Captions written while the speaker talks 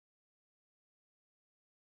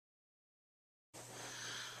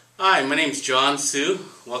Hi, my name's John Su.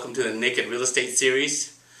 Welcome to the Naked Real Estate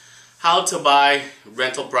series. How to buy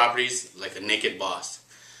rental properties like a naked boss.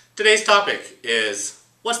 Today's topic is,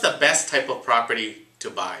 what's the best type of property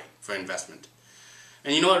to buy for investment?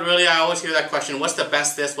 And you know what, really, I always hear that question, what's the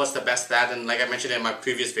best this, what's the best that? And like I mentioned in my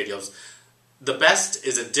previous videos, the best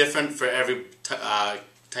is different for every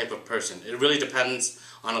type of person. It really depends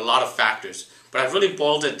on a lot of factors. But I've really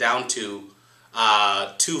boiled it down to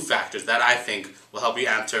two factors that I think will help you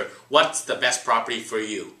answer what's the best property for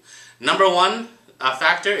you. Number one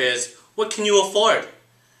factor is, what can you afford?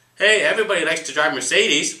 Hey, everybody likes to drive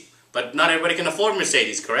Mercedes, but not everybody can afford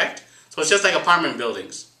Mercedes, correct? So it's just like apartment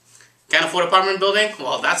buildings. Can't afford apartment building?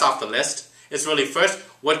 Well, that's off the list. It's really first,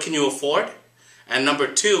 what can you afford? And number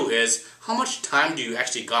two is, how much time do you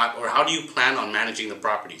actually got, or how do you plan on managing the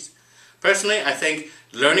properties? Personally, I think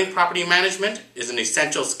learning property management is an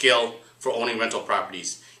essential skill for owning rental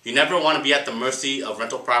properties. You never want to be at the mercy of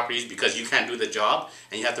rental properties because you can't do the job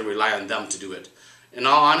and you have to rely on them to do it. In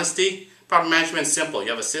all honesty, property management is simple. You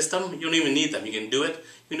have a system, you don't even need them. You can do it.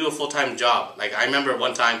 You can do a full-time job. Like I remember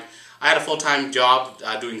one time, I had a full-time job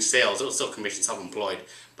doing sales. It was still commission, self-employed.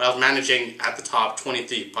 But I was managing at the top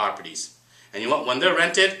 23 properties. And you know what? When they're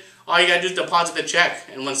rented, all you gotta do is deposit the check.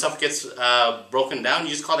 And when stuff gets broken down, you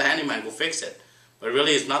just call the handyman, go fix it. But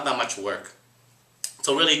really, it's not that much work.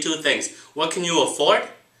 So really two things. What can you afford?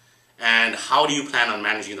 And how do you plan on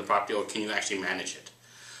managing the property, or can you actually manage it?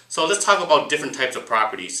 So let's talk about different types of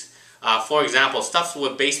properties. For example, stuff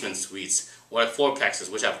with basement suites or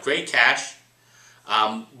fourplexes, which have great cash.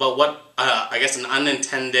 But what I guess an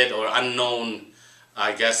unintended or unknown,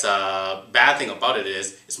 bad thing about it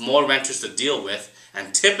is, it's more renters to deal with.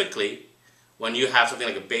 And typically, when you have something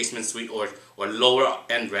like a basement suite or lower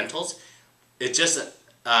end rentals, it just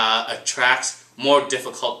attracts more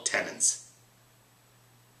difficult tenants.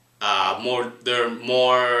 They're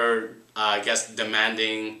more,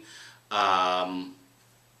 demanding.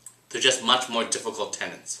 They're just much more difficult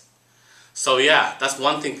tenants. So yeah, that's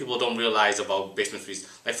one thing people don't realize about basement suites.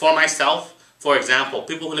 Like for myself, for example,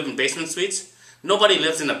 people who live in basement suites, nobody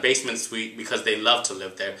lives in a basement suite because they love to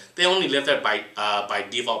live there. They only live there by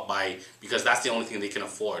default, because that's the only thing they can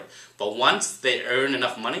afford. But once they earn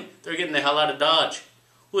enough money, they're getting the hell out of Dodge.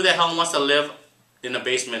 Who the hell wants to live in a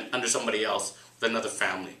basement under somebody else with another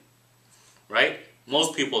family? Right?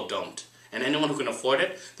 Most people don't. And anyone who can afford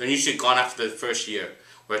it, they're usually gone after the first year.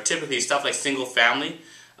 Where typically stuff like single family,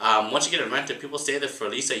 once you get it rented, people stay there for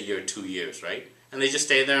at least a year, 2 years, right? And they just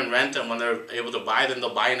stay there and rent, and when they're able to buy, then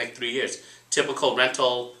they'll buy in like 3 years. Typical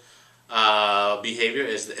rental behavior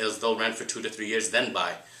is they'll rent for 2 to 3 years, then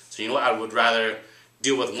buy. So you know what, I would rather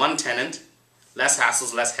deal with one tenant, less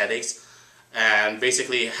hassles, less headaches, and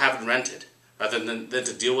basically have it rented, rather than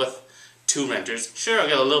to deal with two renters. Sure, I'll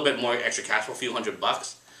get a little bit more extra cash for a few $100,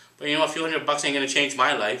 but you know, a few $100 ain't going to change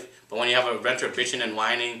my life. But when you have a renter bitching and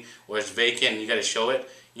whining, or it's vacant and you got to show it,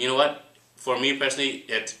 you know what? For me personally,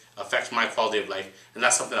 it affects my quality of life, and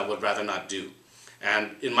that's something I would rather not do.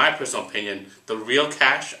 And in my personal opinion, the real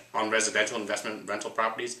cash on residential investment rental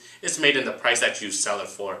properties is made in the price that you sell it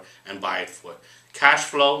for and buy it for. Cash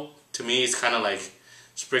flow, to me, is kind of like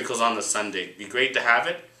sprinkles on the sundae. It'd be great to have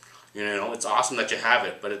it. You know, it's awesome that you have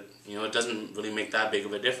it, but it doesn't really make that big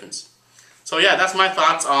of a difference. So yeah, that's my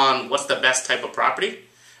thoughts on what's the best type of property.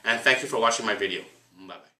 And thank you for watching my video.